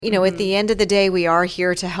At the end of the day, we are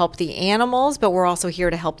here to help the animals, but we're also here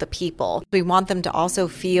to help the people. We want them to also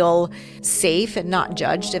feel safe and not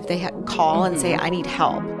judged if they call and say, I need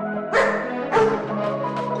help.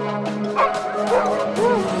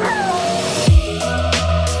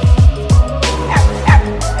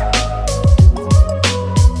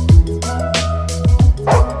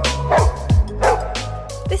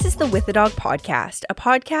 This is the With a Dog podcast, a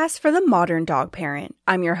podcast for the modern dog parent.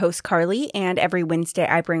 I'm your host, Carly, and every Wednesday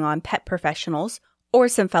I bring on pet professionals or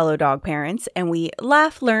some fellow dog parents, and we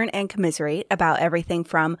laugh, learn, and commiserate about everything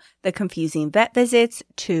from the confusing vet visits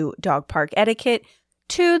to dog park etiquette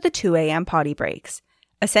to the 2 a.m. potty breaks.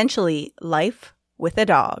 Essentially, life with a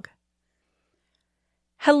dog.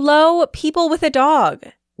 Hello, people with a dog.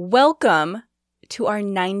 Welcome to our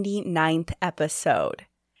 99th episode.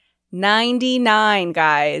 99,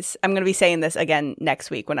 guys. I'm going to be saying this again next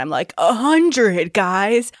week when I'm like, 100,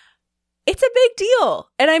 guys. It's a big deal,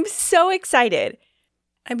 and I'm so excited.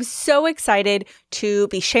 I'm so excited to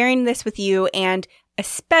be sharing this with you, and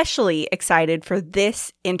especially excited for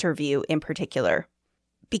this interview in particular.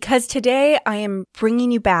 Because today I am bringing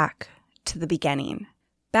you back to the beginning.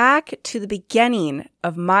 Back to the beginning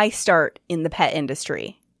of my start in the pet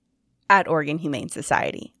industry at Oregon Humane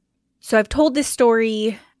Society. So I've told this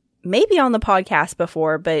story maybe on the podcast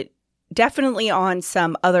before, but definitely on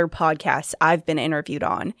some other podcasts I've been interviewed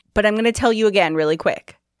on. But I'm going to tell you again really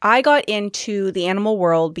quick. I got into the animal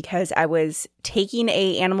world because I was taking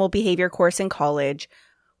an animal behavior course in college,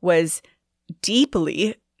 was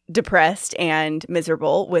deeply depressed and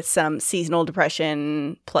miserable with some seasonal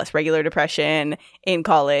depression plus regular depression in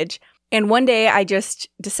college. And one day I just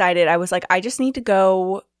decided, I was like, I just need to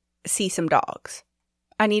go see some dogs.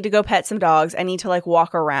 I need to go pet some dogs. I need to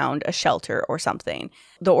walk around a shelter or something.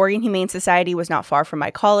 The Oregon Humane Society was not far from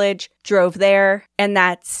my college, drove there, and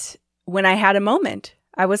that's when I had a moment.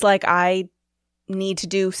 I was like, I need to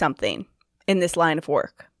do something in this line of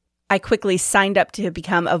work. I quickly signed up to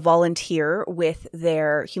become a volunteer with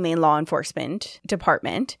their humane law enforcement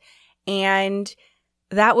department, and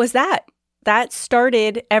that was that. That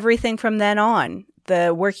started everything from then on.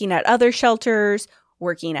 The working at other shelters,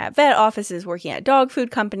 working at vet offices, working at dog food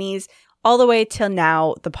companies, all the way till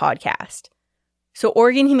now, the podcast. So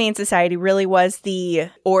Oregon Humane Society really was the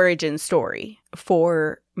origin story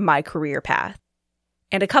for my career path.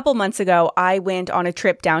 And a couple months ago, I went on a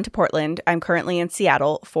trip down to Portland. I'm currently in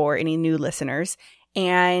Seattle for any new listeners.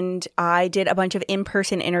 And I did a bunch of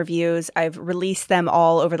in-person interviews. I've released them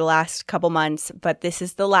all over the last couple months, but this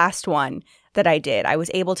is the last one that I did. I was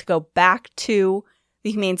able to go back to the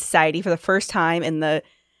Humane Society for the first time in the,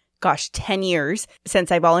 10 years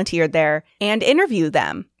since I volunteered there and interview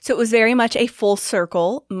them. So it was very much a full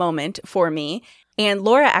circle moment for me. And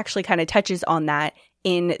Laura actually kind of touches on that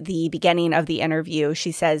in the beginning of the interview.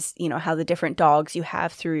 She says, how the different dogs you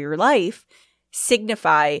have through your life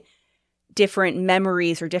signify different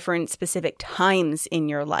memories or different specific times in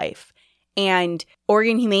your life. And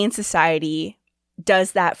Oregon Humane Society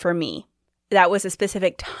does that for me. That was a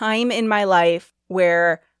specific time in my life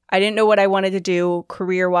where I didn't know what I wanted to do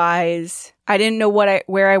career-wise. I didn't know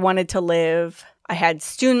where I wanted to live. I had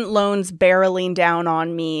student loans barreling down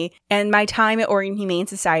on me. And my time at Oregon Humane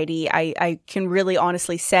Society, I can really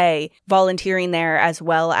honestly say, volunteering there as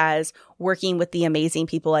well as working with the amazing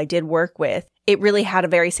people I did work with, it really had a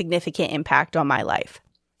very significant impact on my life.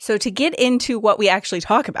 So to get into what we actually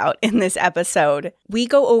talk about in this episode, we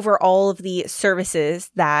go over all of the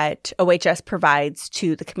services that OHS provides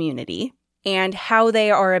to the community and how they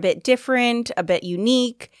are a bit different, a bit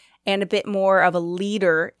unique, and a bit more of a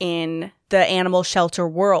leader in the animal shelter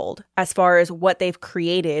world as far as what they've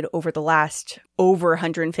created over the last over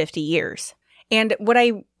 150 years. And what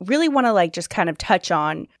I really want to just kind of touch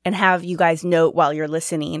on and have you guys note while you're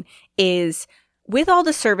listening is with all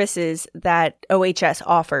the services that OHS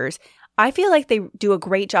offers, I feel like they do a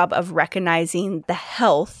great job of recognizing the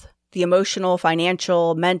health, the emotional,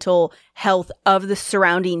 financial, mental health of the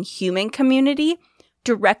surrounding human community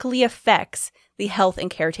directly affects the health and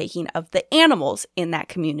caretaking of the animals in that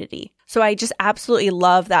community. So I just absolutely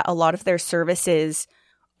love that a lot of their services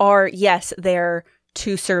are, yes, they're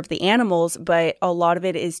to serve the animals, but a lot of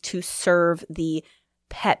it is to serve the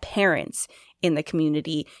pet parents in the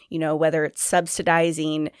community, whether it's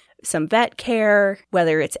subsidizing some vet care,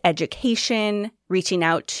 whether it's education, reaching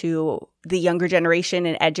out to the younger generation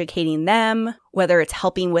and educating them, whether it's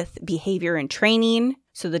helping with behavior and training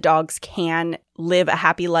so the dogs can live a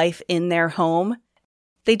happy life in their home.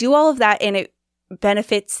 They do all of that, and it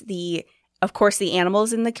benefits of course, the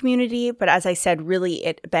animals in the community, but as I said, really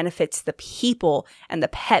it benefits the people and the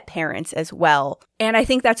pet parents as well. And I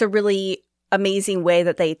think that's a really amazing way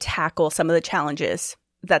that they tackle some of the challenges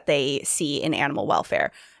that they see in animal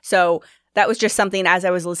welfare. So that was just something, as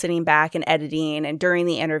I was listening back and editing and during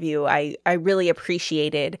the interview, I really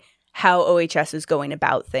appreciated how OHS is going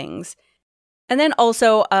about things. And then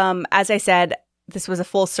also, as I said, this was a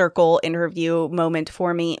full circle interview moment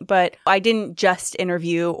for me, but I didn't just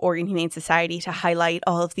interview Oregon Humane Society to highlight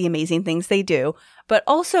all of the amazing things they do, but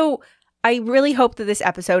also I really hope that this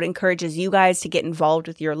episode encourages you guys to get involved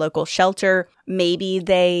with your local shelter. Maybe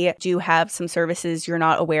they do have some services you're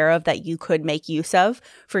not aware of that you could make use of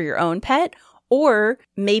for your own pet. Or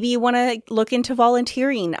maybe you want to look into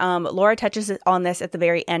volunteering. Laura touches on this at the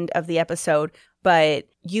very end of the episode, but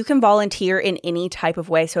you can volunteer in any type of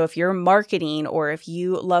way. So if you're marketing or if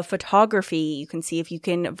you love photography, you can see if you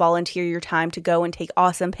can volunteer your time to go and take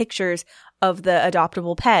awesome pictures of the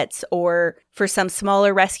adoptable pets. Or for some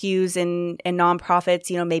smaller rescues and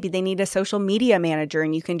nonprofits, maybe they need a social media manager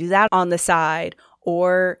and you can do that on the side.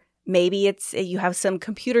 Or maybe it's you have some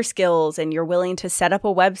computer skills and you're willing to set up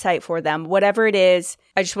a website for them. Whatever it is,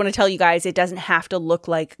 I just want to tell you guys, it doesn't have to look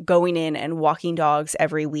like going in and walking dogs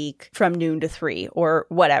every week from noon to 3 or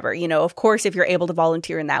whatever. Of course, if you're able to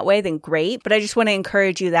volunteer in that way, then great. But I just want to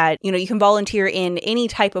encourage you that, you can volunteer in any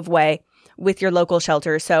type of way with your local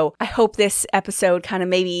shelter. So I hope this episode kind of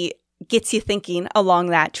maybe gets you thinking along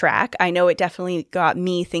that track. I know it definitely got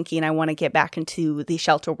me thinking I want to get back into the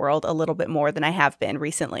shelter world a little bit more than I have been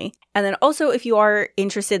recently. And then also, if you are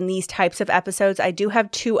interested in these types of episodes, I do have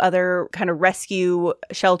 2 other kind of rescue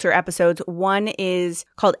shelter episodes. One is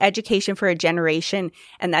called Education for a Generation,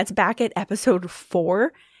 and that's back at episode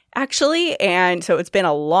 4, actually. And so it's been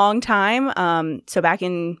a long time. So back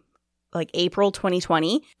in April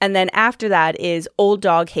 2020. And then after that is Old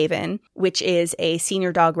Dog Haven, which is a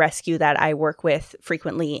senior dog rescue that I work with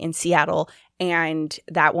frequently in Seattle. And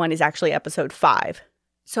that one is actually episode 5.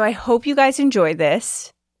 So I hope you guys enjoy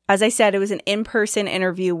this. As I said, it was an in-person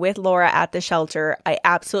interview with Laura at the shelter. I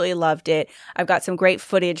absolutely loved it. I've got some great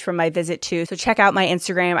footage from my visit too. So check out my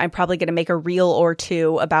Instagram. I'm probably going to make a reel or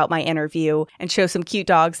 2 about my interview and show some cute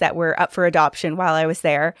dogs that were up for adoption while I was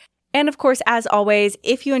there. And of course, as always,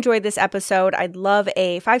 if you enjoyed this episode, I'd love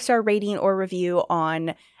a 5-star rating or review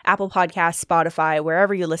on Apple Podcasts, Spotify,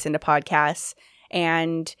 wherever you listen to podcasts.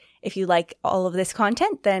 And if you like all of this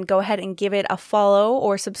content, then go ahead and give it a follow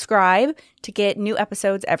or subscribe to get new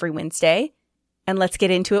episodes every Wednesday. And let's get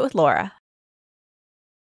into it with Laura.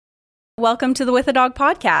 Welcome to the With a Dog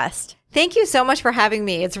podcast. Thank you so much for having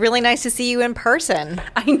me. It's really nice to see you in person.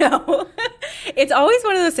 I know. It's always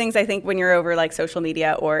one of those things, I think, when you're over social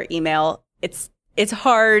media or email, it's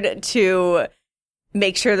hard to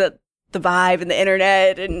make sure that the vibe and the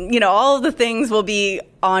internet and, all of the things will be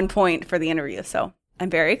on point for the interview. So I'm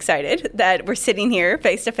very excited that we're sitting here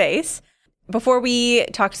face to face. Before we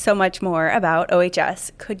talk so much more about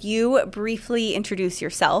OHS, could you briefly introduce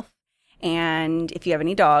yourself and if you have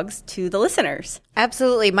any dogs to the listeners?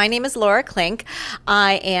 Absolutely. My name is Laura Klink.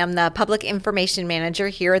 I am the Public Information Manager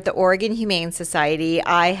here at the Oregon Humane Society.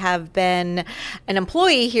 I have been an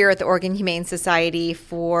employee here at the Oregon Humane Society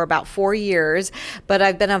for about 4 years, but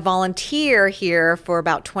I've been a volunteer here for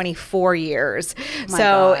about 24 years.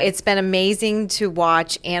 So it's been amazing to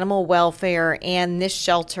watch animal welfare and this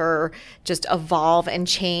shelter just evolve and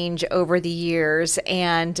change over the years.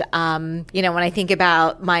 And, when I think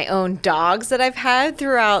about my own dogs that I've had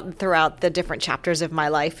throughout the different chapters of my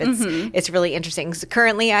life, it's really interesting. So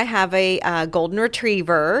currently I have a golden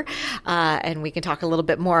retriever, and we can talk a little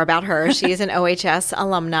bit more about her. She is an OHS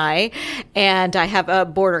alumni, and I have a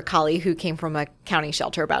border collie who came from a county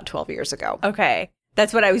shelter about 12 years ago. Okay.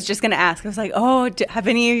 That's what I was just going to ask. I was like, have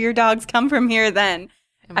any of your dogs come from here then?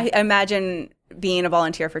 I imagine being a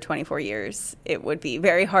volunteer for 24 years, it would be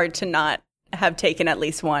very hard to not have taken at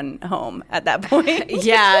least one home at that point.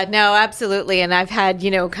 Yeah, no, absolutely. And I've had,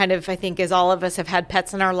 kind of, I think as all of us have had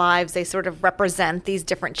pets in our lives, they sort of represent these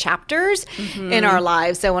different chapters in our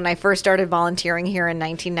lives. So when I first started volunteering here in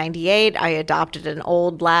 1998, I adopted an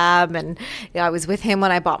old lab, and I was with him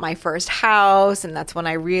when I bought my first house. And that's when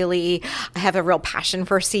I have a real passion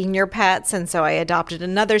for senior pets. And so I adopted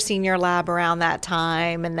another senior lab around that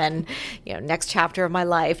time. And then, next chapter of my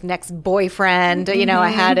life, next boyfriend, I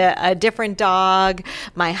had a different dog.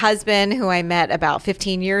 My husband, who I met about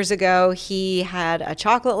 15 years ago, he had a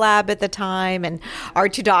chocolate lab at the time, and our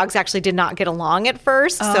 2 dogs actually did not get along at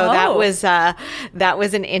first. So that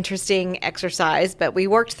was an interesting exercise, but we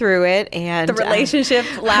worked through it, and the relationship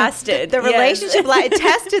lasted. Relationship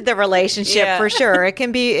tested the relationship for sure. It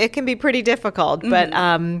can be pretty difficult,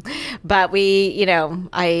 but we,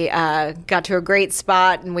 I got to a great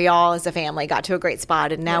spot, and we all as a family got to a great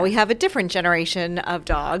spot, and now we have a different generation of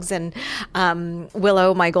dogs, and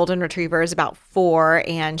Willow, my golden retriever, is about 4,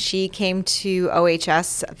 and she came to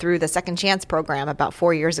OHS through the Second Chance program about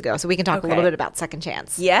 4 years ago. So we can talk a little bit about Second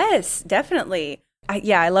Chance. Yes, definitely.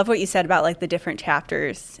 I love what you said about like the different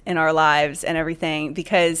chapters in our lives and everything,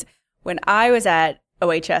 because when I was at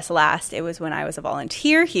OHS last, it was when I was a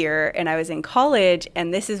volunteer here and I was in college,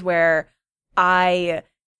 and this is where I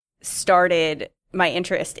started my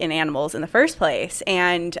interest in animals in the first place.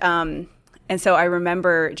 And so I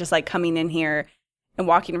remember just like coming in here and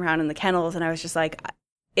walking around in the kennels, and I was just like,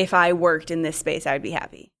 if I worked in this space, I would be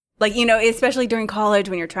happy. Like, you know, especially during college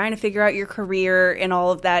when you're trying to figure out your career and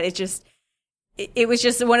all of that, it was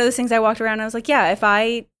just one of those things I walked around and I was like, yeah,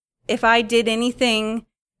 if I did anything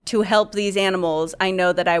to help these animals, I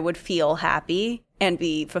know that I would feel happy and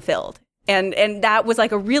be fulfilled. And that was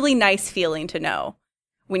like a really nice feeling to know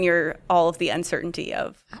when you're all of the uncertainty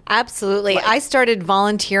of. Absolutely. Life. I started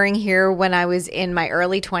volunteering here when I was in my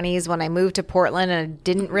early 20s, when I moved to Portland and I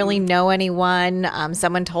didn't really know anyone.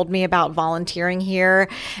 Someone told me about volunteering here,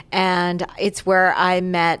 and it's where I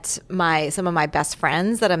met some of my best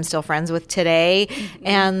friends that I'm still friends with today. Mm-hmm.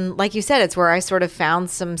 And like you said, it's where I sort of found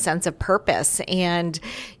some sense of purpose. And,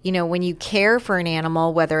 you know, when you care for an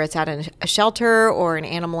animal, whether it's at a shelter or an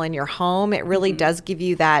animal in your home, it really does give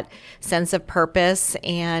you that sense of purpose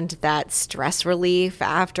and that stress relief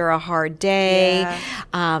after a hard day. Yeah.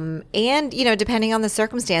 And, you know, depending on the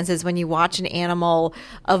circumstances, when you watch an animal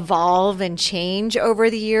evolve and change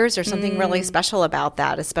over the years, there's something really special about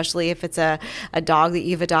that, especially if it's a dog that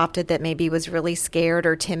you've adopted that maybe was really scared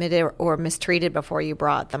or timid or mistreated before you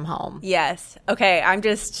brought them home. Yes. Okay. I'm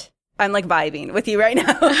like vibing with you right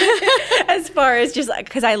now as far as just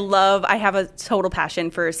because I have a total passion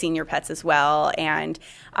for senior pets as well. And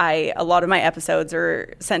a lot of my episodes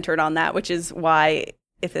are centered on that, which is why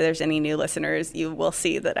if there's any new listeners, you will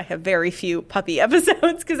see that I have very few puppy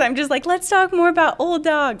episodes because I'm just like, let's talk more about old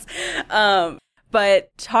dogs. But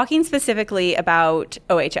talking specifically about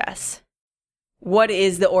OHS, what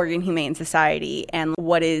is the Oregon Humane Society and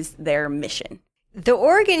what is their mission? The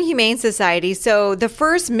Oregon Humane Society, so the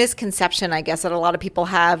first misconception, I guess, that a lot of people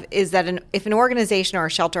have is that if an organization or a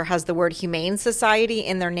shelter has the word Humane Society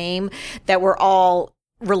in their name, that we're all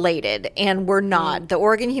related, and we're not. The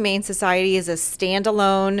Oregon Humane Society is a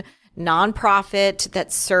standalone nonprofit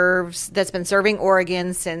that's been serving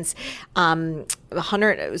Oregon since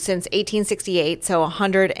 1868, so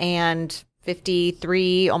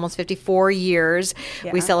 153, almost 54 years.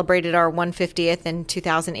 Yeah. We celebrated our 150th in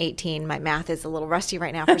 2018. My math is a little rusty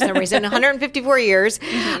right now for some reason. 154 years.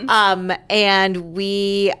 Mm-hmm. And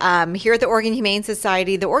we, here at the Oregon Humane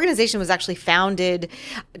Society, the organization was actually founded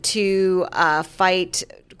to fight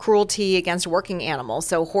cruelty against working animals,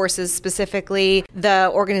 so horses specifically. The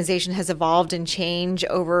organization has evolved and changed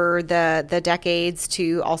over the decades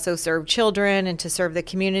to also serve children and to serve the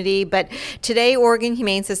community. But today, Oregon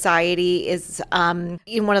Humane Society is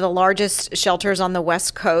in one of the largest shelters on the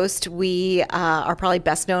West Coast. We are probably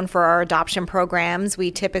best known for our adoption programs. We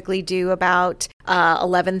typically do about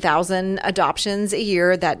 11,000 adoptions a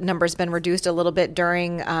year. That number's been reduced a little bit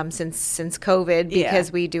during since COVID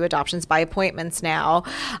because we do adoptions by appointments now.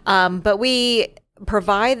 But we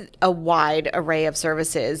provide a wide array of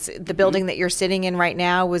services. The building that you're sitting in right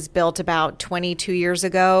now was built about 22 years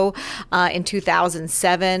ago. In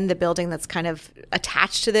 2007, the building that's kind of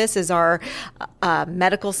attached to this is our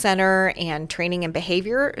medical center and training and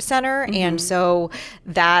behavior center. Mm-hmm. And so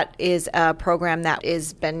that is a program that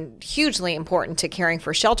has been hugely important to caring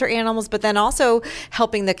for shelter animals, but then also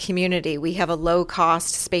helping the community. We have a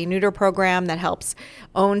low-cost spay-neuter program that helps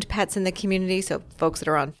owned pets in the community, so folks that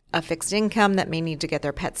are on a fixed income that may need to get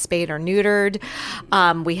their pets spayed or neutered.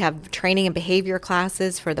 We have training and behavior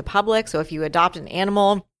classes for the public. So if you adopt an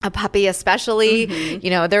animal, a puppy especially, you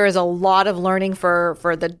know, there is a lot of learning for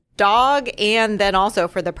the dog and then also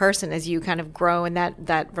for the person as you kind of grow and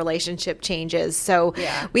that relationship changes. So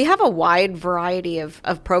we have a wide variety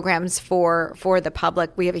of programs for the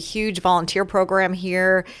public. We have a huge volunteer program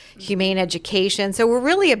here, humane education. So we're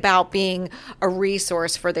really about being a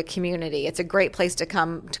resource for the community. It's a great place to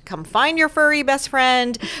come find your furry best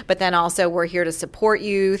friend, but then also we're here to support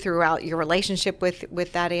you throughout your relationship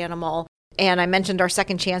with that animal. And I mentioned our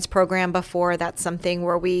Second Chance program before. That's something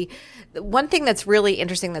where one thing that's really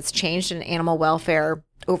interesting that's changed in animal welfare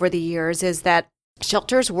over the years is that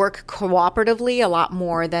shelters work cooperatively a lot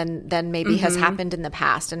more than maybe has happened in the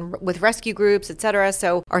past, and with rescue groups, et cetera.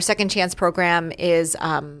 So our Second Chance program is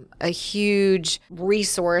a huge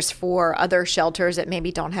resource for other shelters that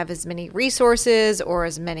maybe don't have as many resources or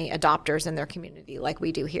as many adopters in their community like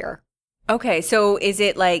we do here. Okay, so is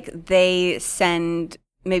it like they send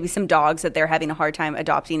maybe some dogs that they're having a hard time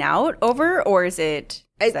adopting out over, or is it?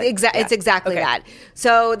 It's exactly that.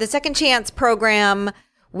 So the Second Chance program,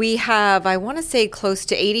 we have, I want to say, close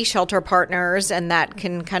to 80 shelter partners, and that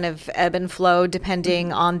can kind of ebb and flow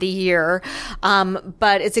depending on the year.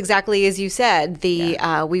 But it's exactly as you said.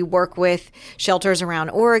 We work with shelters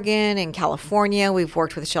around Oregon and California. We've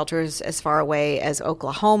worked with shelters as far away as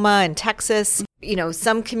Oklahoma and Texas. You know,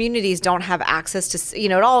 some communities don't have access to,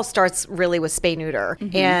 it all starts really with spay-neuter.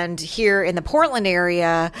 And here in the Portland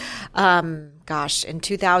area, in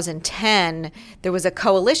 2010, there was a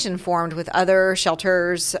coalition formed with other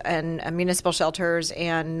shelters and municipal shelters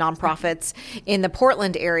and nonprofits in the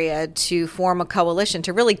Portland area to form a coalition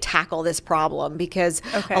to really tackle this problem, because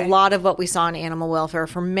a lot of what we saw in animal welfare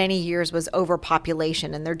for many years was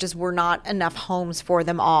overpopulation, and there just were not enough homes for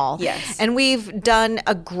them all. Yes. And we've done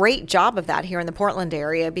a great job of that here in the Portland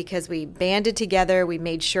area, because we banded together. We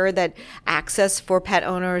made sure that access for pet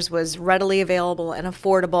owners was readily available and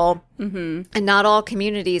affordable. And not all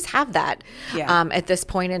communities have that at this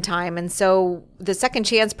point in time. And so the Second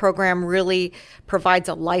Chance program really provides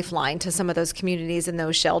a lifeline to some of those communities and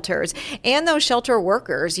those shelters and those shelter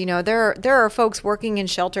workers. You know, there are folks working in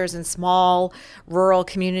shelters in small rural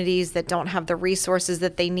communities that don't have the resources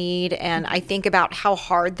that they need. And I think about how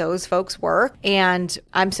hard those folks work. And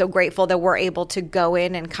I'm so grateful that we're able to go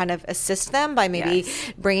in and kind of assist them by maybe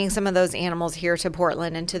bringing some of those animals here to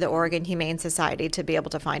Portland and to the Oregon Humane Society to be able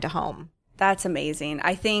to find a home. That's amazing.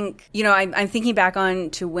 I think, I'm thinking back on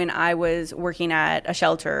to when I was working at a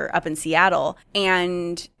shelter up in Seattle,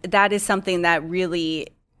 and that is something that really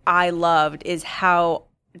I loved, is how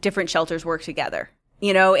different shelters work together,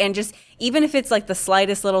 and just even if it's like the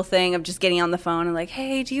slightest little thing of just getting on the phone and like,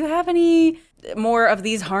 hey, do you have any more of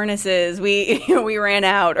these harnesses? We ran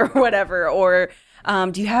out or whatever, or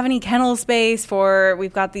do you have any kennel space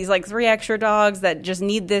we've got these like 3 extra dogs that just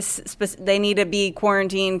need they need to be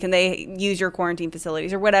quarantined. Can they use your quarantine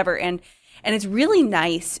facilities or whatever? And it's really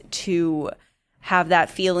nice to have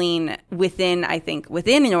that feeling within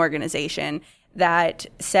an organization that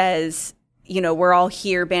says, we're all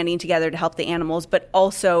here banding together to help the animals, but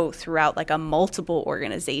also throughout like a multiple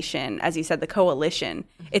organization, as you said, the coalition.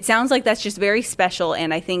 It sounds like that's just very special,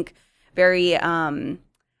 and I think very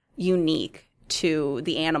unique to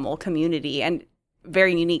the animal community, and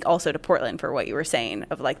very unique also to Portland for what you were saying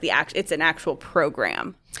of like it's an actual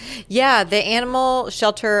program. Yeah, the Animal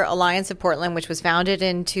Shelter Alliance of Portland, which was founded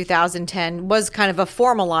in 2010, was kind of a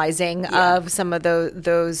formalizing of some of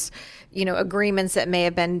those agreements that may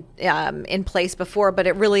have been in place before, but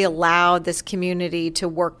it really allowed this community to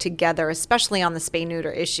work together, especially on the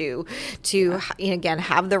spay-neuter issue, to, again,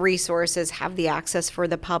 have the resources, have the access for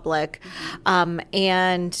the public.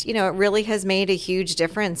 And, it really has made a huge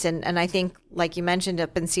difference. And I think, like you mentioned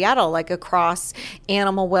up in Seattle, like across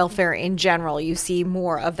animal welfare in general, you see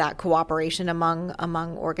more of that cooperation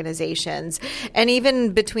among organizations, and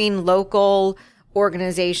even between local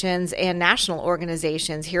organizations and national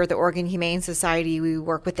organizations. Here at the Oregon Humane Society, we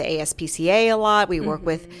work with the ASPCA a lot. We work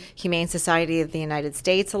with Humane Society of the United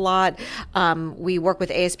States a lot. We work with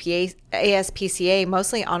ASPCA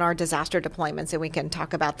mostly on our disaster deployments, and we can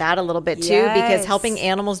talk about that a little bit too, because helping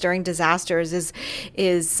animals during disasters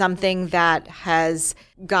is something that has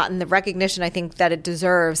gotten the recognition I think that it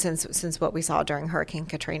deserves since what we saw during Hurricane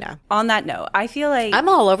Katrina. On that note, I feel like I'm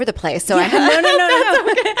all over the place. So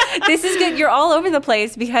no. This is good. You're all over the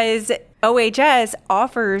place because OHS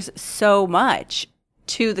offers so much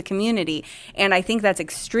to the community. And I think that's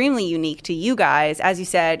extremely unique to you guys. As you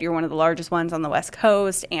said, you're one of the largest ones on the West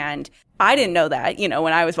Coast. And I didn't know that,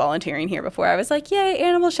 when I was volunteering here before. I was like, yay,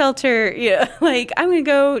 animal shelter. Yeah, like I'm going to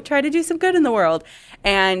go try to do some good in the world.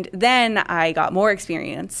 And then I got more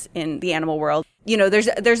experience in the animal world.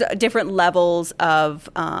 There's different levels of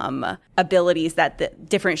abilities that the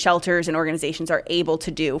different shelters and organizations are able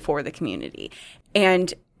to do for the community.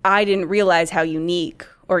 And I didn't realize how unique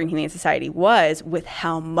Oregon Humane Society was with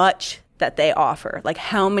how much that they offer, like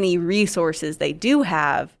how many resources they do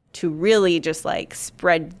have to really just like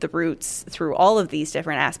spread the roots through all of these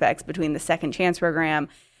different aspects between the Second Chance program,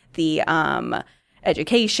 the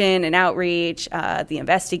education and outreach, the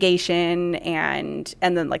investigation, and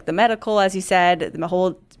then like the medical, as you said, the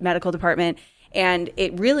whole medical department. And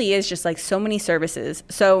it really is just like so many services.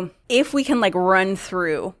 So if we can like run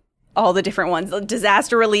through all the different ones,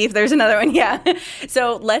 disaster relief, there's another one. Yeah.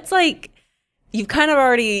 So let's like, you've kind of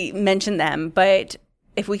already mentioned them, but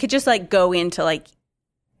if we could just like go into like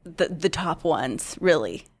the top ones,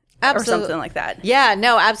 really. Absolutely. Or something like that. Yeah,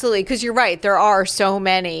 no, absolutely. Because you're right. There are so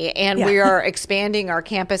many. And we are expanding our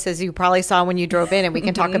campus, as you probably saw when you drove in. And we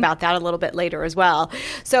can talk about that a little bit later as well.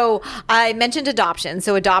 So I mentioned adoption.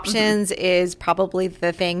 So adoptions is probably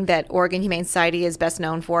the thing that Oregon Humane Society is best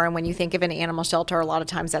known for. And when you think of an animal shelter, a lot of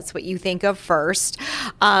times that's what you think of first.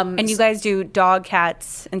 And you guys do dog,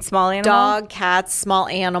 cats, and small animals? Dog, cats, small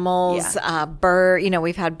animals, bird.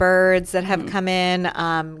 We've had birds that have come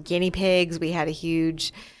in, guinea pigs. We had a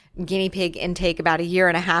huge guinea pig intake about a year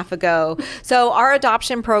and a half ago. So our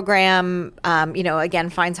adoption program, again,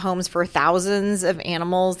 finds homes for thousands of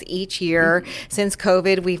animals each year. Since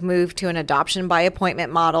COVID, we've moved to an adoption by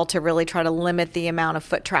appointment model to really try to limit the amount of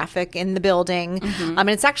foot traffic in the building. And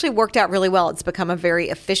it's actually worked out really well. It's become a very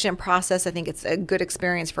efficient process. I think it's a good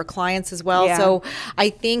experience for clients as well. Yeah. So I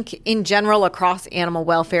think in general, across animal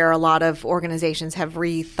welfare, a lot of organizations have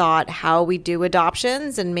rethought how we do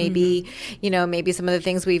adoptions, and maybe, maybe some of the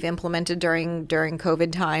things we've implemented during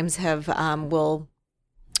COVID times have will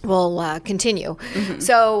continue.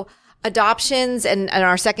 So adoptions and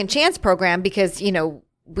our second chance program, because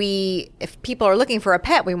if people are looking for a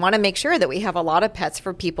pet, we want to make sure that we have a lot of pets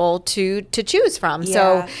for people to choose from.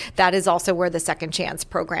 So that is also where the second chance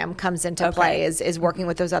program comes into play, is working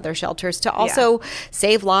with those other shelters to also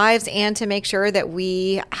save lives and to make sure that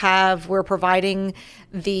we're providing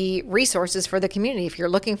the resources for the community. If you're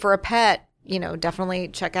looking for a pet, definitely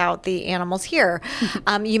check out the animals here.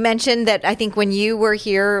 You mentioned that I think when you were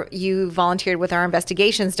here, you volunteered with our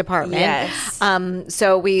investigations department. Yes.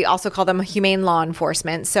 So we also call them humane law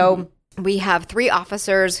enforcement. So we have 3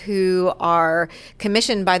 officers who are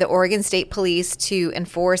commissioned by the Oregon State Police to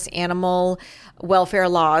enforce animal welfare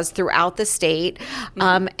laws throughout the state.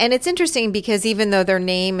 And it's interesting because even though their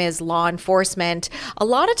name is law enforcement, a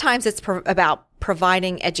lot of times it's about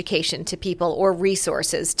providing education to people or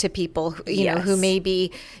resources to people, who may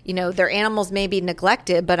be, their animals may be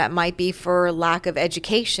neglected, but it might be for lack of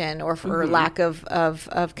education or for lack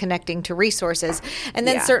of connecting to resources. And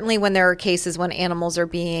then certainly when there are cases when animals are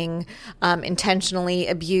being intentionally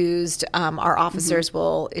abused, our officers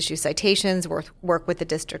will issue citations, work with the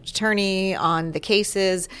district attorney on the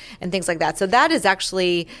cases and things like that. So that is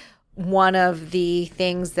actually one of the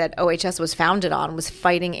things that OHS was founded on, was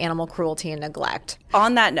fighting animal cruelty and neglect.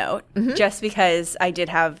 On that note, just because I did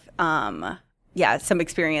have some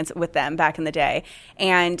experience with them back in the day,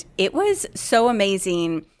 and it was so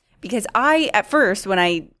amazing because at first when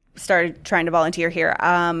I started trying to volunteer here,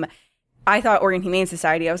 I thought Oregon Humane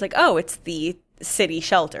Society, I was like, oh, it's the city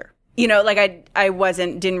shelter. I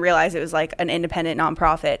didn't realize it was like an independent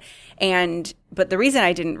nonprofit. But the reason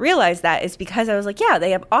I didn't realize that is because I was like, yeah,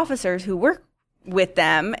 they have officers who work with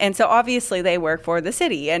them. And so obviously they work for the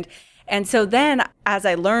city. And so then as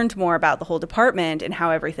I learned more about the whole department and how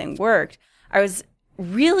everything worked, I was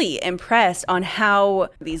really impressed on how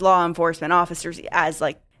these law enforcement officers, as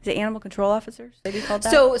is it animal control officers? They be called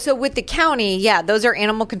that? So with the county, those are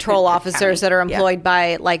animal control officers that are employed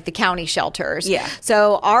by the county shelters. Yeah.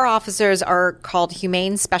 So our officers are called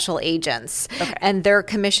humane special agents, and they're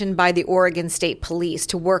commissioned by the Oregon State Police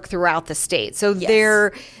to work throughout the state. So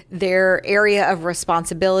their area of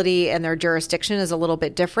responsibility and their jurisdiction is a little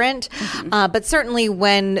bit different. But certainly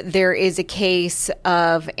when there is a case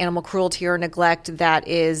of animal cruelty or neglect that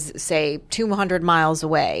is, say, 200 miles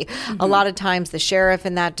away, a lot of times the sheriff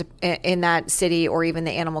in that city, or even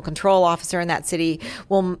the animal control officer in that city,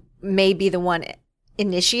 may be the one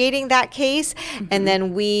initiating that case. And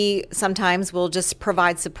then we sometimes will just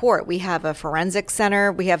provide support. We have a forensic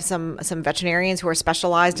center. We have some veterinarians who are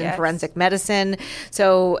specialized in forensic medicine.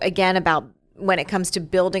 So again, when it comes to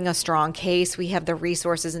building a strong case, we have the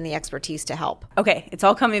resources and the expertise to help. Okay, it's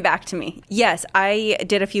all coming back to me. Yes, I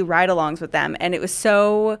did a few ride-alongs with them, and it was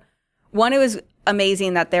it was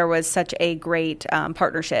amazing that there was such a great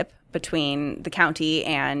partnership between the county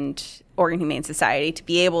and Oregon Humane Society to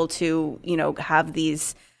be able to, have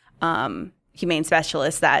these humane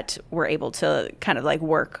specialists that were able to kind of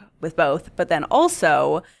work with both. But then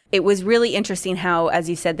also, it was really interesting how, as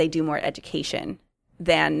you said, they do more education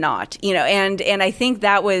than not, and I think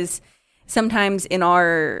that was sometimes in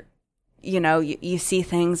our, you see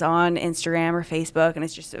things on Instagram or Facebook, and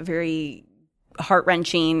it's just a very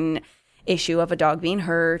heart-wrenching issue of a dog being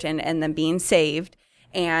hurt and then being saved.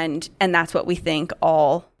 And that's what we think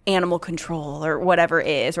all animal control or whatever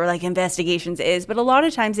is, or investigations is. But a lot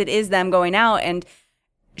of times it is them going out and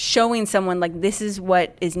showing someone this is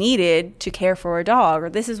what is needed to care for a dog, or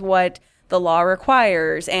this is what the law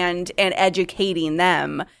requires, and educating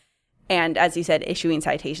them. And as you said, issuing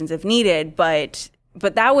citations if needed. But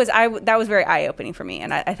that was very eye-opening for me.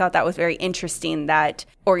 And I thought that was very interesting that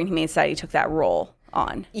Oregon Humane Society took that role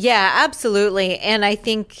on. Yeah, absolutely. And I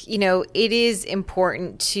think, it is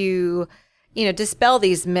important to dispel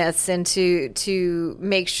these myths and to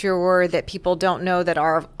make sure that people don't know that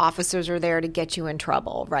our officers are there to get you in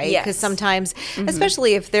trouble, right? Yes. Because sometimes,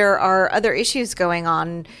 especially if there are other issues going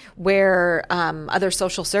on where other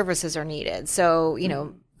social services are needed. So,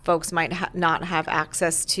 folks might not have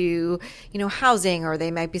access to, housing, or they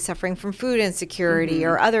might be suffering from food insecurity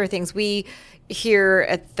or other things. We here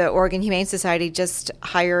at the Oregon Humane Society just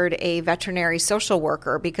hired a veterinary social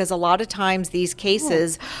worker because a lot of times these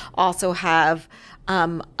cases also have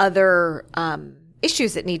other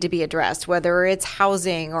issues that need to be addressed, whether it's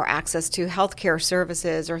housing or access to healthcare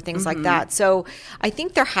services or things like that. So I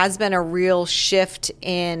think there has been a real shift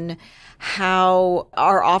in how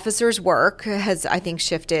our officers work has, I think,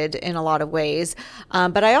 shifted in a lot of ways.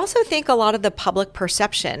 But I also think a lot of the public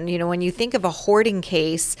perception, when you think of a hoarding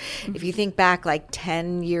case, if you think back like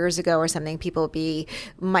 10 years ago or something, people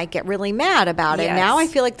might get really mad about it. Yes. Now I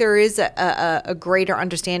feel like there is a greater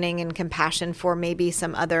understanding and compassion for maybe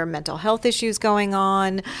some other mental health issues going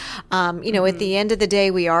on. At the end of the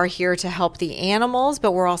day, we are here to help the animals,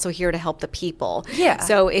 but we're also here to help the people. Yeah.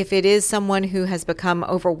 So if it is someone who has become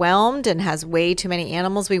overwhelmed and has way too many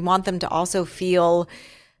animals, we want them to also feel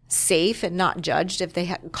safe and not judged if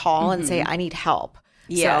they call and say, I need help.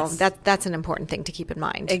 Yes. So that's an important thing to keep in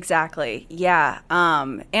mind. Exactly. Yeah.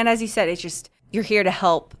 And as you said, it's just, you're here to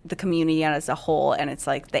help the community as a whole. And it's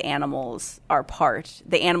like the animals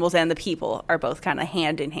and the people are both kind of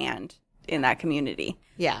hand in hand in that community.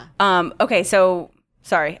 Yeah. Okay. So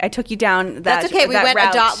sorry, I took you down that. That's okay.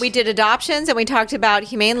 route. We did adoptions and we talked about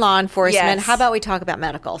humane law enforcement. Yes. How about we talk about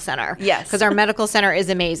medical center? Yes. Because our medical center is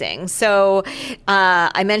amazing. So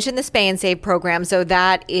I mentioned the Spay and Save program. So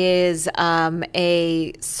that is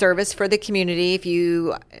a service for the community. If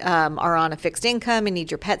you are on a fixed income and need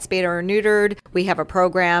your pet spayed or neutered, we have a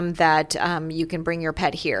program that you can bring your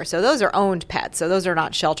pet here. So those are owned pets. So those are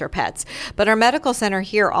not shelter pets. But our medical center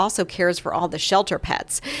here also cares for all the shelter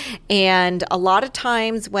pets. And a lot of times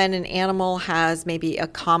when an animal has maybe a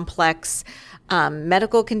complex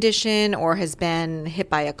medical condition or has been hit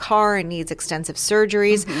by a car and needs extensive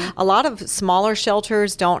surgeries, a lot of smaller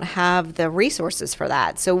shelters don't have the resources for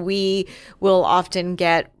that. So we will often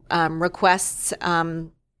get requests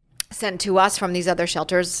sent to us from these other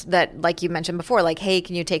shelters that, like you mentioned before, like, hey,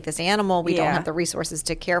 can you take this animal? We don't have the resources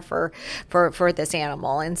to care for this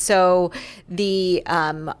animal. And so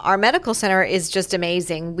our medical center is just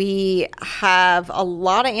amazing. We have a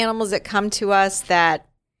lot of animals that come to us that,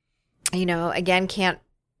 again,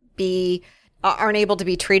 aren't able to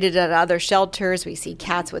be treated at other shelters. We see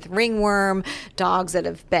cats with ringworm, dogs that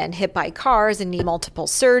have been hit by cars and need multiple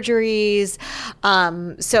surgeries.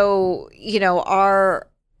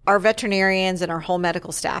 Our veterinarians and our whole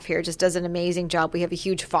medical staff here just does an amazing job. We have a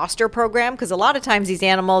huge foster program because a lot of times these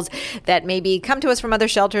animals that maybe come to us from other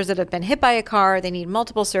shelters that have been hit by a car, they need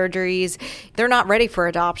multiple surgeries, they're not ready for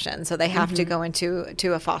adoption. So they have to go into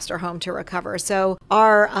a foster home to recover. So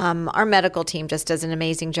our medical team just does an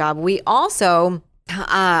amazing job. We also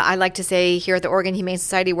I like to say here at the Oregon Humane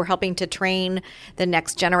Society, we're helping to train the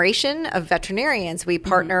next generation of veterinarians. We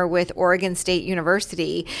partner with Oregon State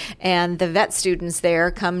University, and the vet students there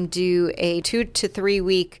come do a 2 to 3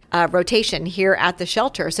 week rotation here at the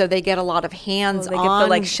shelter. So they get a lot of hands-on.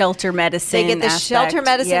 They get the shelter medicine. They get the aspect. shelter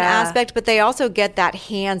medicine aspect, but they also get that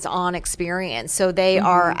hands-on experience. So they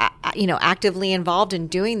are, actively involved in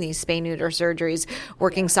doing these spay-neuter surgeries,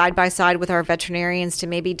 working side by side with our veterinarians to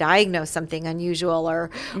maybe diagnose something unusual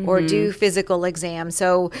or do physical exams.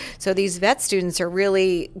 So these vet students are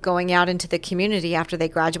really going out into the community after they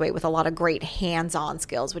graduate with a lot of great hands-on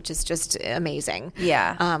skills, which is just amazing.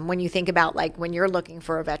 Yeah. When you think about like when you're looking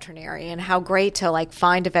for a veterinarian, how great to like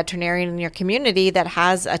find a veterinarian in your community that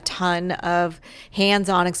has a ton of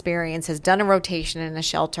hands-on experience, has done a rotation in a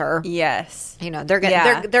shelter. Yes. They're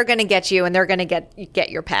going to get you and they're going to get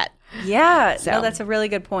your pet. Yeah. So. No, that's a really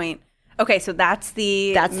good point. Okay, so that's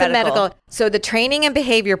the medical. So the training and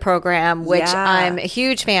behavior program, which I'm a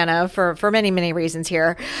huge fan of for many, many reasons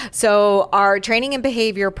here. So our training and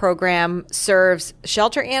behavior program serves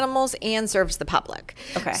shelter animals and serves the public.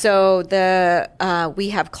 Okay. So we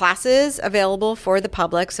have classes available for the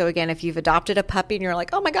public. So again, if you've adopted a puppy and you're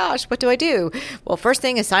like, oh my gosh, what do I do? Well, first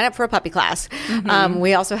thing is sign up for a puppy class.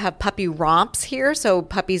 We also have puppy romps here. So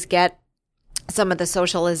puppies get some of the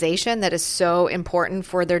socialization that is so important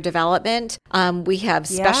for their development. We have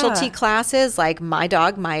specialty classes, like my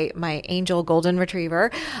dog, my Angel Golden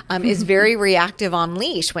Retriever, is very reactive on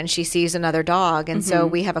leash when she sees another dog. And so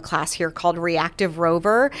we have a class here called Reactive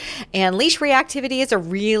Rover. And leash reactivity is a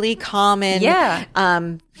really common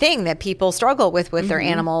thing that people struggle with their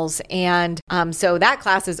animals. And so that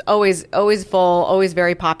class is always full, always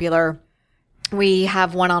very popular. We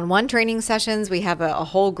have one-on-one training sessions. We have a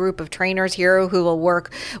whole group of trainers here who will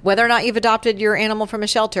work, whether or not you've adopted your animal from a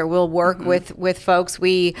shelter, we'll work with folks.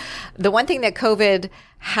 The one thing that COVID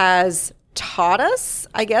has taught us,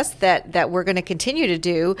 I guess, that we're going to continue to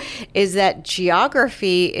do is that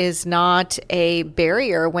geography is not a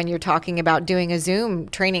barrier when you're talking about doing a Zoom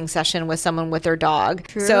training session with someone with their dog.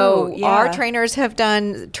 True, so our trainers have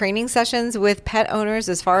done training sessions with pet owners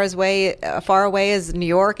as far away as New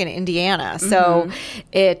York and Indiana. So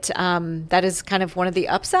that is kind of one of the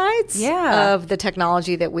upsides of the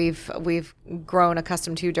technology that we've grown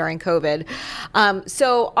accustomed to during COVID.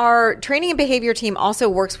 So our training and behavior team also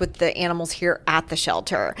works with the animals here at the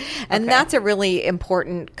shelter. And that's a really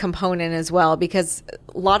important component as well, because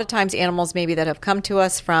a lot of times animals maybe that have come to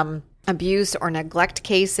us from abuse or neglect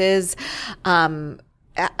cases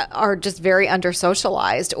are just very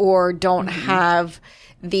under-socialized or don't have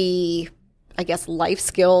the, I guess, life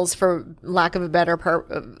skills, for lack of a better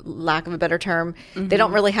term. They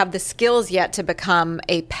don't really have the skills yet to become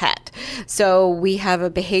a pet. So we have a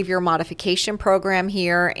behavior modification program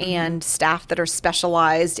here and staff that are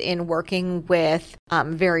specialized in working with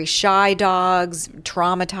very shy dogs,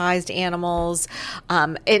 traumatized animals.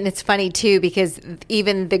 And it's funny too, because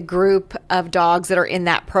even the group of dogs that are in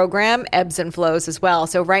that program ebbs and flows as well.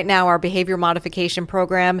 So right now our behavior modification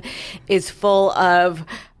program is full of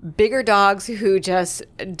bigger dogs who just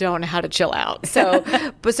don't know how to chill out. So,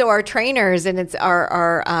 so our trainers, and it's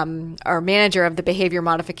our manager of the behavior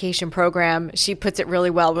modification program, she puts it really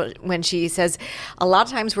well when she says, a lot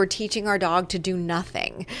of times we're teaching our dog to do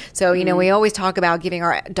nothing. So, you know, we always talk about giving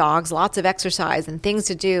our dogs lots of exercise and things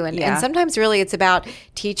to do. And sometimes really it's about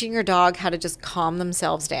teaching your dog how to just calm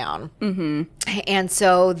themselves down. And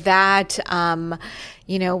so that,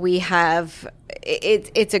 you know, we have,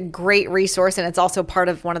 it's a great resource, and it's also part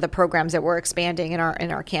of one of the programs that we're expanding in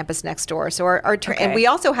our campus next door. So and we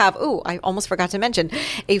also have, I almost forgot to mention,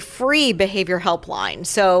 a free behavior helpline.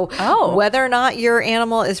 So whether or not your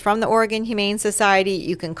animal is from the Oregon Humane Society,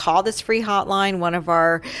 you can call this free hotline. One of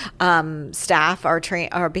our staff,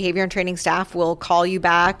 our behavior and training staff, will call you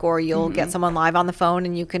back, or you'll get someone live on the phone,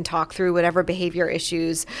 and you can talk through whatever behavior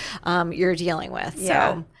issues you're dealing with.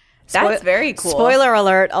 So that's very cool. Spoiler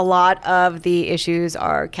alert, a lot of the issues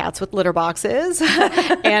are cats with litter boxes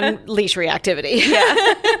and leash reactivity.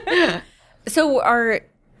 So our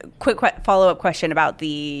quick follow-up question about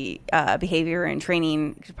the behavior and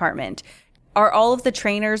training department. Are all of the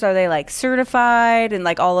trainers, are they like certified and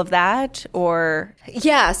like all of that, or?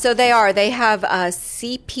 Yeah, so they are. They have a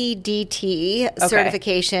CPDT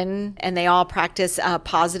certification, and they all practice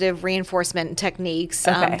positive reinforcement techniques.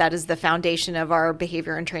 That is the foundation of our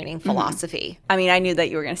behavior and training philosophy. I mean, I knew that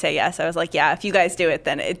you were going to say yes. I was like, yeah, if you guys do it,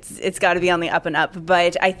 then it's got to be on the up and up.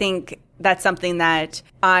 But I think that's something that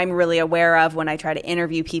I'm really aware of when I try to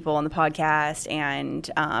interview people on the podcast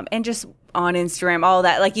and just on Instagram, all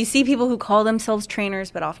that. Like, you see people who call themselves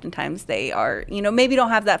trainers, but oftentimes they are, you know, maybe don't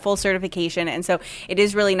have that full certification. And so it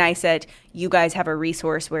is really nice that you guys have a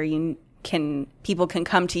resource where people can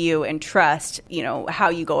come to you and trust, you know, how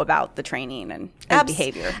you go about the training and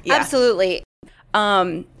behavior. Absolutely.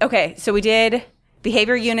 Okay, so we did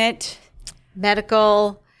behavior unit,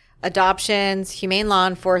 medical, adoptions, humane law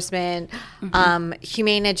enforcement,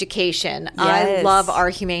 humane education. I love our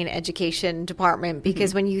humane education department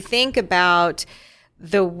because when you think about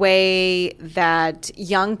the way that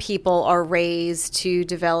young people are raised to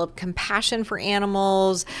develop compassion for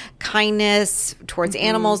animals, kindness towards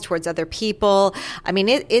animals, towards other people. I mean,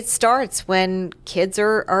 it starts when kids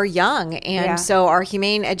are young. And so our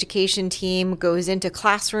humane education team goes into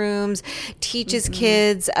classrooms, teaches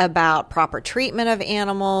kids about proper treatment of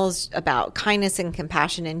animals, about kindness and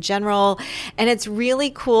compassion in general. And it's really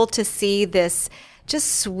cool to see this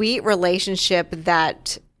just sweet relationship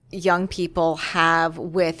that young people have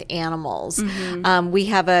with animals. We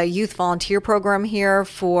have a youth volunteer program here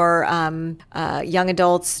for young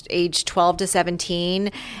adults aged 12 to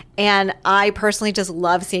 17. And I personally just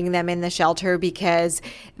love seeing them in the shelter because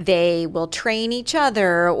they will train each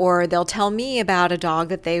other, or they'll tell me about a dog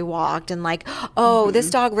that they walked and like, oh, this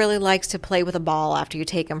dog really likes to play with a ball after you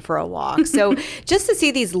take him for a walk. So just to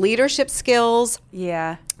see these leadership skills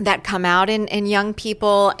that come out in young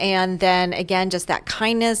people, and then again, just that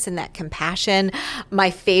kindness and that compassion. My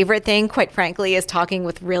favorite thing, quite frankly, is talking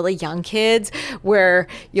with really young kids where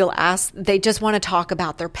you'll ask, they just want to talk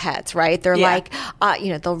about their pets, right? They're like,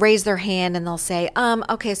 they'll raise their hand and they'll say,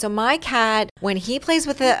 okay, so my cat, when he plays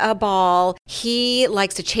with a ball, he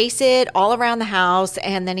likes to chase it all around the house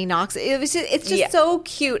and then he knocks it. It's just so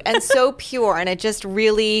cute and so pure. And it just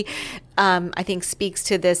really, I think, speaks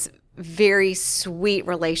to this very sweet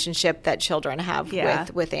relationship that children have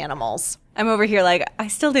with animals. I'm over here like, I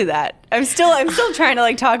still do that. I'm still trying to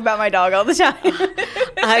like talk about my dog all the time.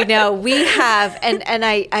 I know we have, and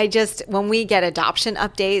I just, when we get adoption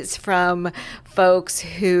updates from folks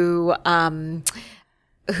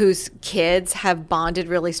whose kids have bonded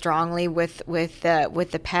really strongly with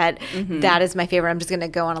the pet. That is my favorite. I'm just going to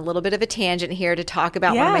go on a little bit of a tangent here to talk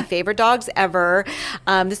about one of my favorite dogs ever.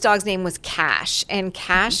 This dog's name was Cash, and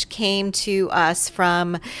Cash came to us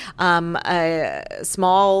from a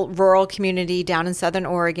small rural community down in Southern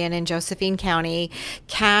Oregon in Josephine County.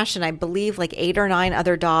 Cash and I believe like 8 or 9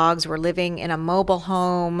 other dogs were living in a mobile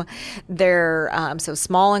home. They're so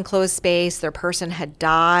small enclosed space. Their person had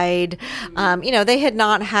died. They had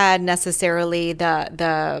not had necessarily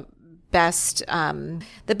the best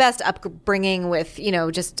upbringing with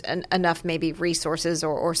just enough maybe resources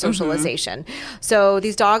or socialization. So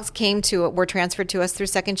these dogs were transferred to us through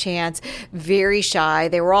Second Chance. Very shy.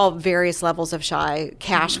 They were all various levels of shy.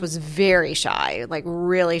 Cash was very shy, like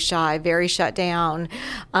really shy, very shut down.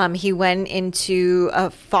 He went into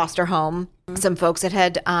a foster home. Some folks that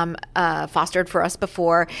had fostered for us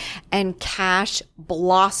before, and Cash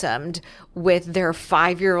blossomed with their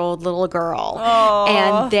 5-year-old little girl. Aww.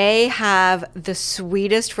 And they have the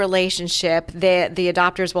sweetest relationship. The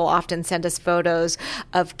adopters will often send us photos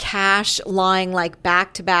of Cash lying like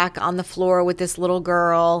back to back on the floor with this little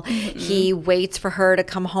girl. He waits for her to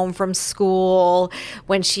come home from school.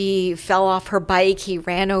 When she fell off her bike, he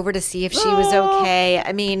ran over to see if she was okay.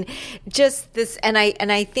 I mean, just this, and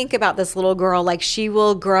I think about this little girl, like she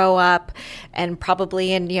will grow up and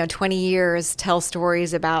probably in 20 years tell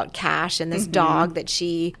stories about Cash and this dog that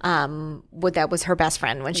she that was her best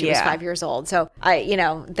friend when she was 5 years old. So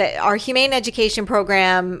our humane education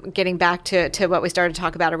program, getting back to what we started to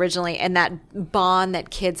talk about originally, and that bond that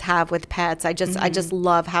kids have with pets, I just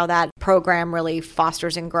love how that program really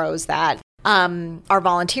fosters and grows that. Our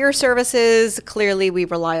volunteer services, clearly we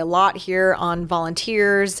rely a lot here on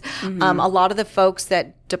volunteers. A lot of the folks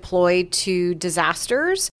that deploy to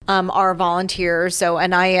disasters are volunteers. So,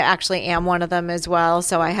 and I actually am one of them as well.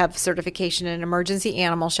 So I have certification in emergency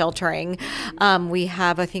animal sheltering. We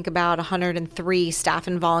have, I think, about 103 staff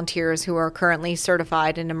and volunteers who are currently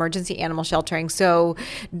certified in emergency animal sheltering. So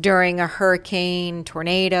during a hurricane,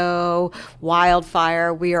 tornado,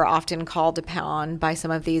 wildfire, we are often called upon by some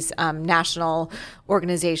of these national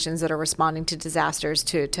organizations that are responding to disasters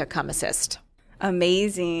to come assist.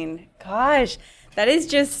 Amazing. Gosh. That is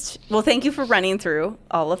just, well, thank you for running through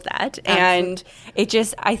all of that. Absolutely.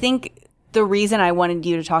 And I think the reason I wanted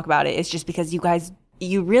you to talk about it is just because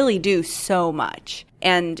you really do so much.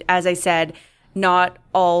 And as I said, not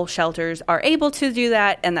all shelters are able to do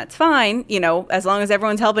that, and that's fine. As long as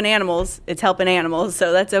everyone's helping animals, it's helping animals,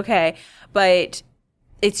 so that's okay. But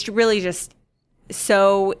it's really just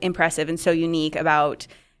so impressive and so unique about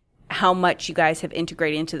how much you guys have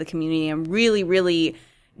integrated into the community and really, really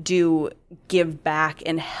do give back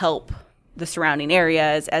and help the surrounding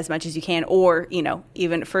areas as much as you can, or,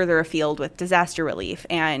 even further afield with disaster relief.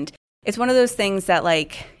 And it's one of those things that,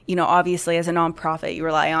 like, obviously as a nonprofit, you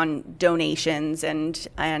rely on donations and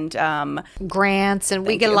grants, and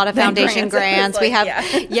we get a lot of foundation grants. We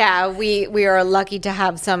have, we are lucky to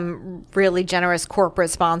have some really generous corporate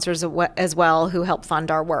sponsors as well who help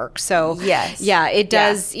fund our work. So it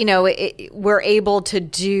does, we're able to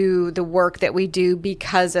do the work that we do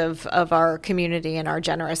because of our community and our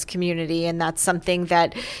generous community. And that's something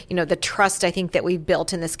that, the trust I think that we've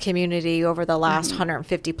built in this community over the last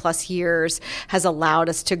 150 plus years has allowed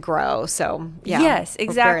us to grow. So yes,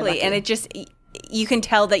 exactly. And it just, you can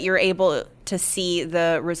tell that you're able to see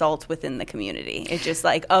the results within the community. It's just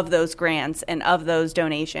like of those grants and of those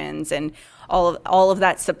donations and all of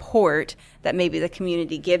that support that maybe the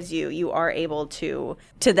community gives you, you are able to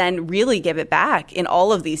then really give it back in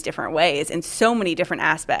all of these different ways, in so many different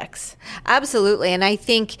aspects. Absolutely. And I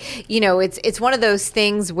think, it's one of those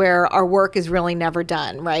things where our work is really never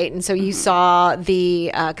done, right? And so you saw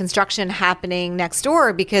the construction happening next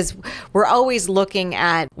door, because we're always looking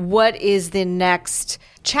at what is the next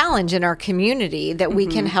challenge in our community that we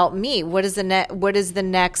can help meet. What is the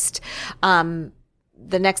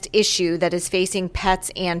next issue that is facing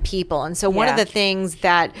pets and people. And so one of the things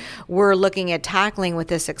that we're looking at tackling with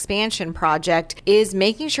this expansion project is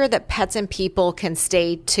making sure that pets and people can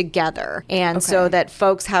stay together. And so that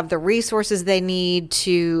folks have the resources they need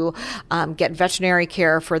to get veterinary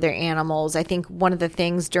care for their animals. I think one of the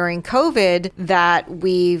things during COVID that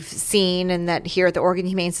we've seen, and that here at the Oregon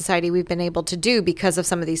Humane Society we've been able to do because of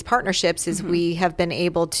some of these partnerships, is we have been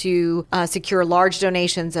able to secure large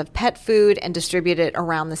donations of pet food and distribute it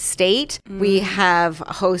around the state. We have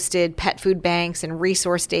hosted pet food banks and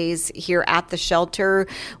resource days here at the shelter.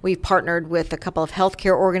 We've partnered with a couple of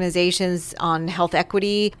healthcare organizations on health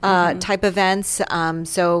equity type events.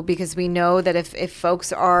 So because we know that if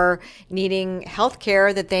folks are needing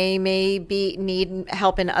healthcare, that they may need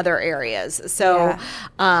help in other areas. So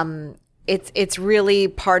it's really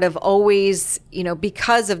part of always,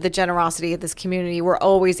 because of the generosity of this community, we're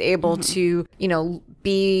always able to,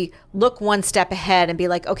 look one step ahead and be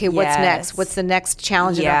like, okay, what's next? What's the next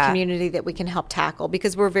challenge in our community that we can help tackle?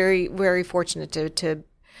 Because we're very, very fortunate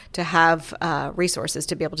to have resources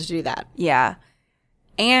to be able to do that. Yeah.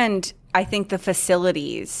 And I think the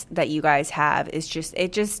facilities that you guys have is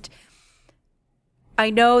I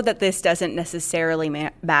know that this doesn't necessarily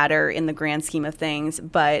matter in the grand scheme of things,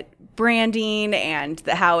 but branding and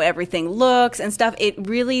how everything looks and stuff, it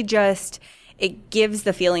really it gives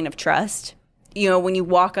the feeling of trust.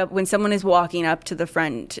 When someone is walking up to the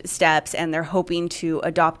front steps and they're hoping to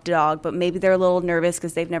adopt a dog, but maybe they're a little nervous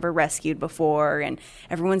because they've never rescued before, and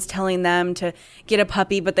everyone's telling them to get a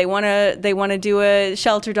puppy, but they want to do a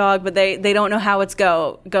shelter dog, but they don't know how it's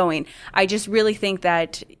going. I just really think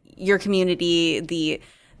that your community, the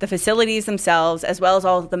facilities themselves, as well as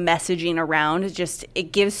all of the messaging around,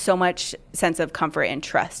 it gives so much sense of comfort and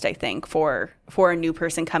trust, I think, for a new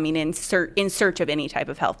person coming in search of any type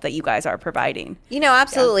of help that you guys are providing.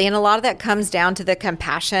 Absolutely. Yeah. And a lot of that comes down to the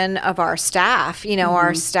compassion of our staff.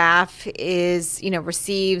 Our staff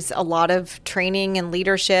receives a lot of training and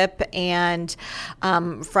leadership and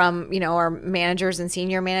from, our managers and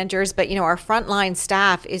senior managers. But, our frontline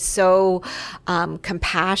staff is so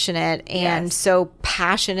compassionate and so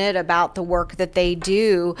passionate about the work that they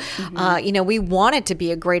do. We want it to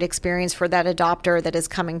be a great experience for that adopter that is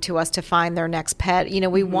coming to us to find their next pet.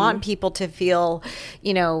 We want people to feel,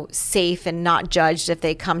 safe and not judged if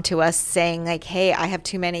they come to us saying like, hey, I have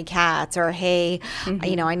too many cats, or hey,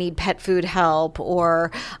 I need pet food help,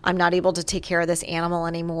 or I'm not able to take care of this animal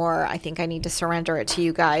anymore. I think I need to surrender it to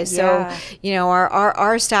you guys. Yeah. So,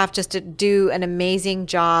 our staff just do an amazing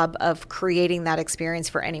job of creating that experience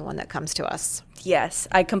for anyone that comes to us. Yes,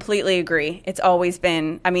 I completely agree. It's always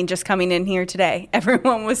been, just coming in here today,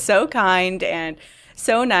 everyone was so kind and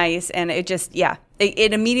so nice. And it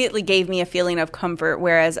immediately gave me a feeling of comfort.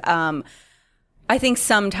 Whereas I think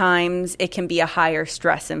sometimes it can be a higher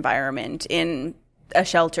stress environment in a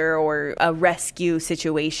shelter or a rescue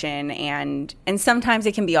situation. And sometimes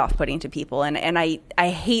it can be off-putting to people. And I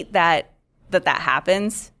hate that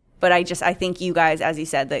happens. But I think you guys, as you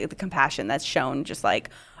said, the compassion that's shown just like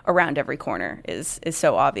around every corner is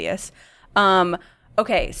so obvious.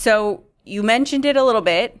 Okay, so you mentioned it a little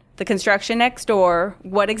bit. The construction next door,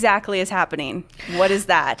 what exactly is happening? What is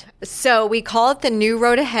that? So we call it the New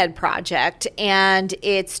Road Ahead project, and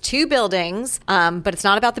it's 2 buildings, but it's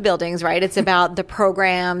not about the buildings, right? It's about the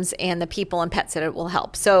programs and the people and pets that it will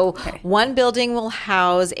help. So one building will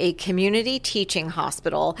house a community teaching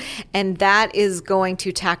hospital, and that is going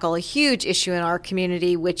to tackle a huge issue in our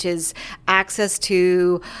community, which is access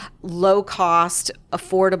to low-cost,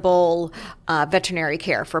 affordable veterinary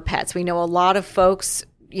care for pets. We know a lot of folks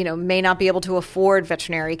may not be able to afford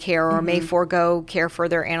veterinary care or may forego care for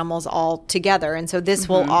their animals altogether. And so this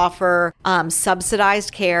will offer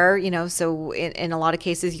subsidized care, so in a lot of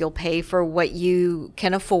cases you'll pay for what you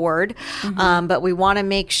can afford. But we want to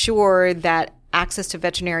make sure that access to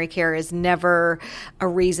veterinary care is never a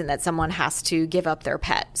reason that someone has to give up their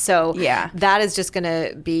pet. So that is just going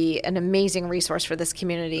to be an amazing resource for this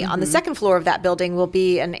community. On the second floor of that building will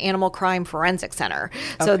be an animal crime forensic center.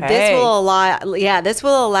 So this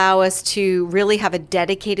will allow us to really have a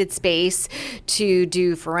dedicated space to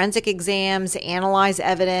do forensic exams, analyze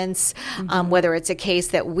evidence, whether it's a case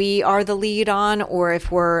that we are the lead on or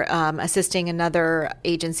if we're assisting another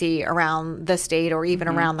agency around the state or even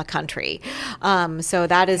around the country. So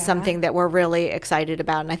that is something that we're really excited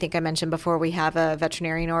about. And I think I mentioned before, we have a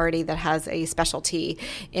veterinarian already that has a specialty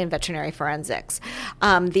in veterinary forensics.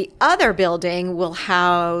 The other building will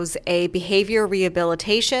house a behavior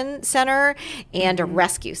rehabilitation center and a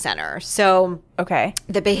rescue center. So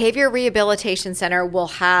the Behavior Rehabilitation Center will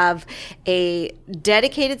have a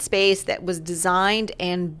dedicated space that was designed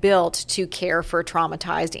and built to care for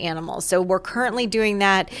traumatized animals. So we're currently doing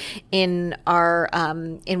that in our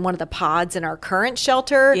in one of the pods in our current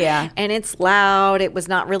shelter. And it's loud. It was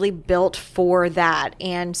not really built for that.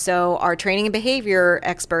 And so our training and behavior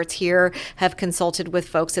experts here have consulted with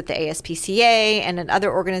folks at the ASPCA and in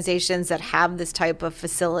other organizations that have this type of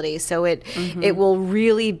facility. So it will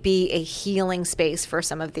really be a healing space for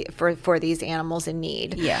some of the for these animals in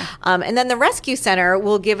need. And then the rescue center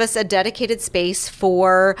will give us a dedicated space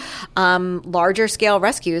for larger scale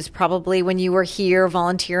rescues. Probably when you were here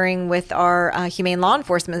volunteering with our humane law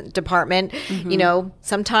enforcement department, you know,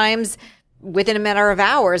 sometimes within a matter of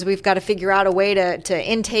hours, we've got to figure out a way to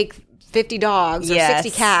intake 50 dogs or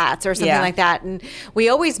 60 cats or something like that. And we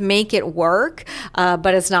always make it work,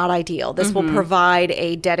 but it's not ideal. This will provide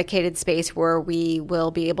a dedicated space where we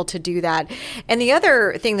will be able to do that. And the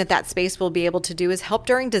other thing that space will be able to do is help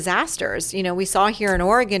during disasters. You know, we saw here in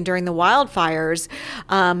Oregon during the wildfires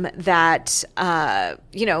that,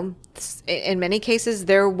 you know, in many cases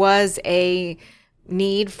there was a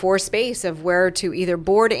need for space of where to either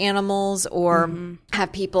board animals or have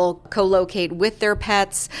people co-locate with their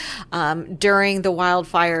pets. During the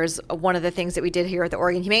wildfires, one of the things that we did here at the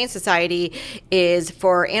Oregon Humane Society is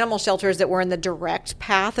for animal shelters that were in the direct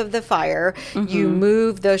path of the fire, you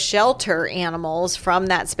move the shelter animals from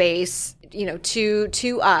that space, you know,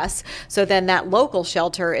 to us. So then that local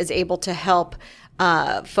shelter is able to help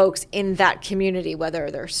folks in that community,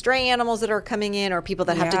 whether they're stray animals that are coming in or people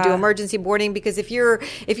that have to do emergency boarding. Because if you're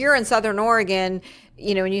in Southern Oregon,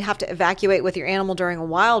 you know, and you have to evacuate with your animal during a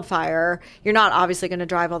wildfire, you're not obviously going to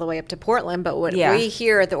drive all the way up to Portland. But what we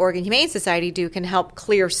here at the Oregon Humane Society do can help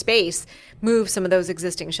clear space, move some of those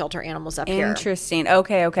existing shelter animals up here. Interesting.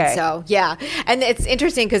 Okay. So, yeah. And it's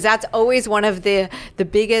interesting because that's always one of the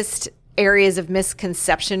biggest areas of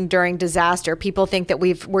misconception during disaster. People think that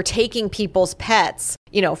we're taking people's pets,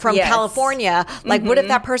 you know, from California. Like, what if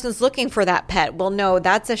that person's looking for that pet? Well, no,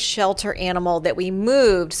 that's a shelter animal that we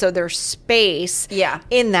moved. So there's space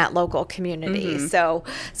in that local community. So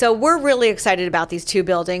we're really excited about these two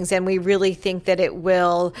buildings, and we really think that it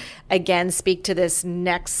will, again, speak to this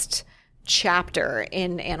next chapter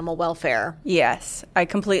in animal welfare. Yes, I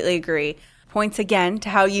completely agree. Points again to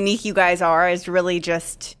how unique you guys are is really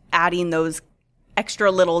just adding those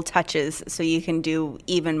extra little touches so you can do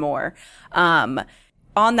even more. On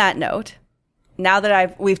that note, now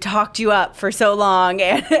that we've talked you up for so long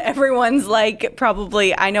and everyone's like,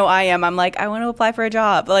 probably, I know I am, I'm like, I want to apply for a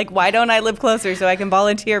job. Like, why don't I live closer so I can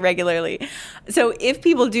volunteer regularly? So if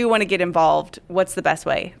people do want to get involved, what's the best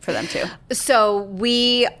way for them to? So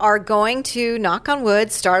we are going to, knock on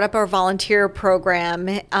wood, start up our volunteer program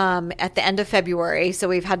at the end of February. So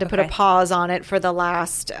we've had to put a pause on it for the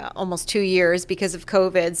last almost 2 years because of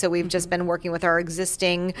COVID. So we've just been working with our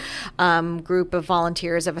existing group of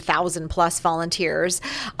volunteers of 1,000 plus volunteers.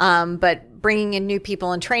 But bringing in new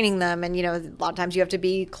people and training them, and you know, a lot of times you have to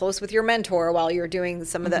be close with your mentor while you're doing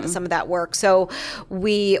some of that work. So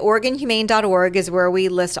OregonHumane.org is where we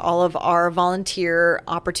list all of our volunteer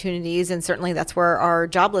opportunities, and certainly that's where our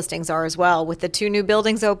job listings are as well. With the 2 new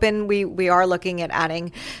buildings open, we are looking at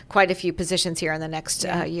adding quite a few positions here in the next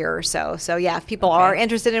year or so. So yeah, if people are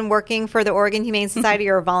interested in working for the Oregon Humane Society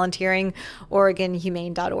or volunteering,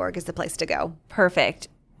 OregonHumane.org is the place to go. Perfect.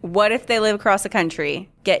 What if they live across the country?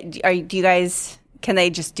 Can they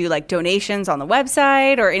just do like donations on the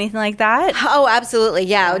website or anything like that? Oh, absolutely.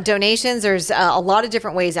 Yeah. Donations. There's a lot of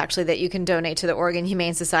different ways actually that you can donate to the Oregon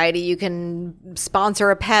Humane Society. You can sponsor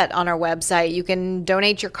a pet on our website. You can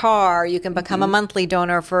donate your car. You can become a monthly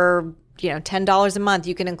donor for $10 a month.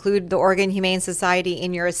 You can include the Oregon Humane Society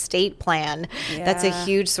in your estate plan. Yeah. That's a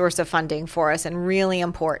huge source of funding for us and really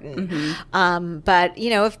important. But,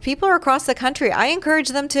 if people are across the country, I encourage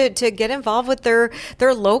them to get involved with their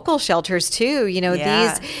local shelters too.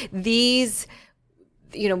 These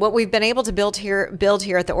what we've been able to build here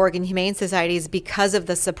at the Oregon Humane Society is because of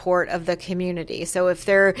the support of the community. So if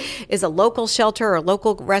there is a local shelter or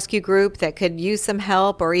local rescue group that could use some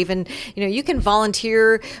help, or even, you can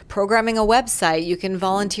volunteer programming a website, you can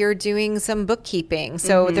volunteer doing some bookkeeping.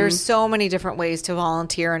 So there's so many different ways to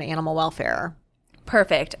volunteer in animal welfare.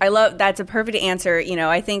 Perfect. That's a perfect answer.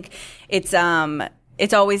 I think it's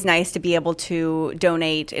always nice to be able to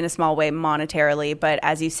donate in a small way monetarily, but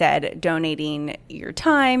as you said, donating your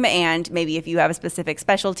time and maybe if you have a specific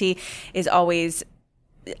specialty is always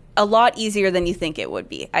a lot easier than you think it would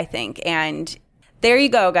be, I think. And there you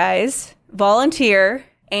go, guys. Volunteer.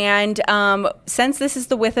 And since this is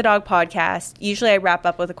the With a Dog podcast, usually I wrap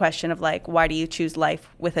up with a question of like, why do you choose life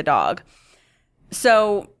with a dog?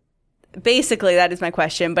 So basically, that is my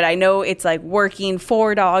question, but I know it's like working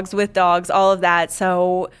for dogs, with dogs, all of that.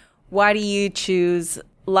 So why do you choose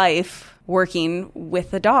life working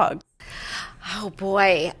with a dog? Oh,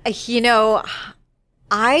 boy.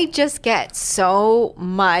 I just get so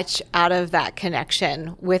much out of that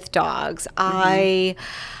connection with dogs. I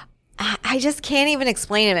just can't even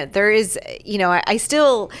explain it. There is, I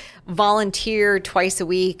still volunteer twice a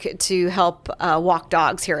week to help walk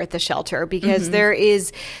dogs here at the shelter because there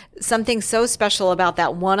is something so special about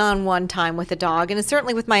that one-on-one time with a dog. And it's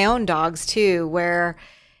certainly with my own dogs too, where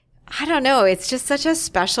I don't know, it's just such a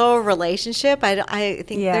special relationship. I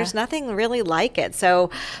think there's nothing really like it.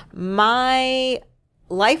 So my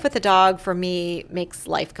life with a dog for me makes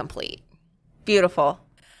life complete. Beautiful.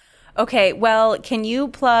 Okay, well, can you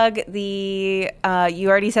plug you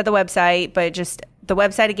already said the website, but just the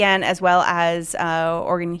website again, as well as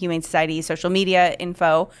Oregon Humane Society social media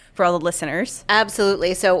info for all the listeners?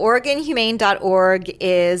 Absolutely. So OregonHumane.org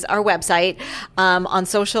is our website. On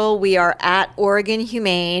social, we are at Oregon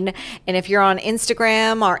Humane. And if you're on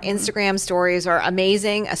Instagram, our Instagram stories are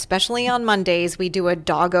amazing, especially on Mondays. We do a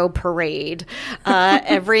doggo parade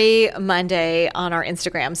every Monday on our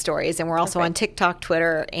Instagram stories. And we're also on TikTok,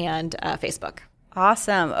 Twitter, and Facebook.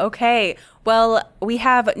 Awesome. Okay. Well, we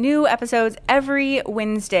have new episodes every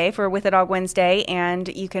Wednesday for With a Dog Wednesday, and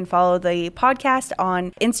you can follow the podcast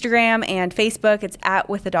on Instagram and Facebook. It's at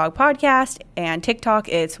With a Dog Podcast, and TikTok,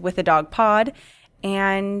 it's With a Dog Pod.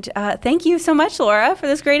 And thank you so much, Laura, for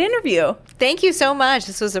this great interview. Thank you so much.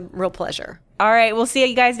 This was a real pleasure. All right. We'll see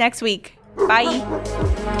you guys next week. Bye.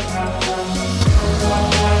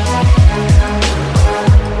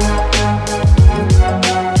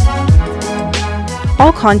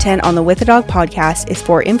 All content on the With a Dog podcast is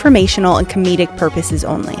for informational and comedic purposes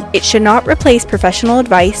only. It should not replace professional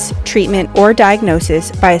advice, treatment, or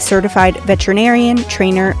diagnosis by a certified veterinarian,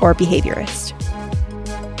 trainer, or behaviorist.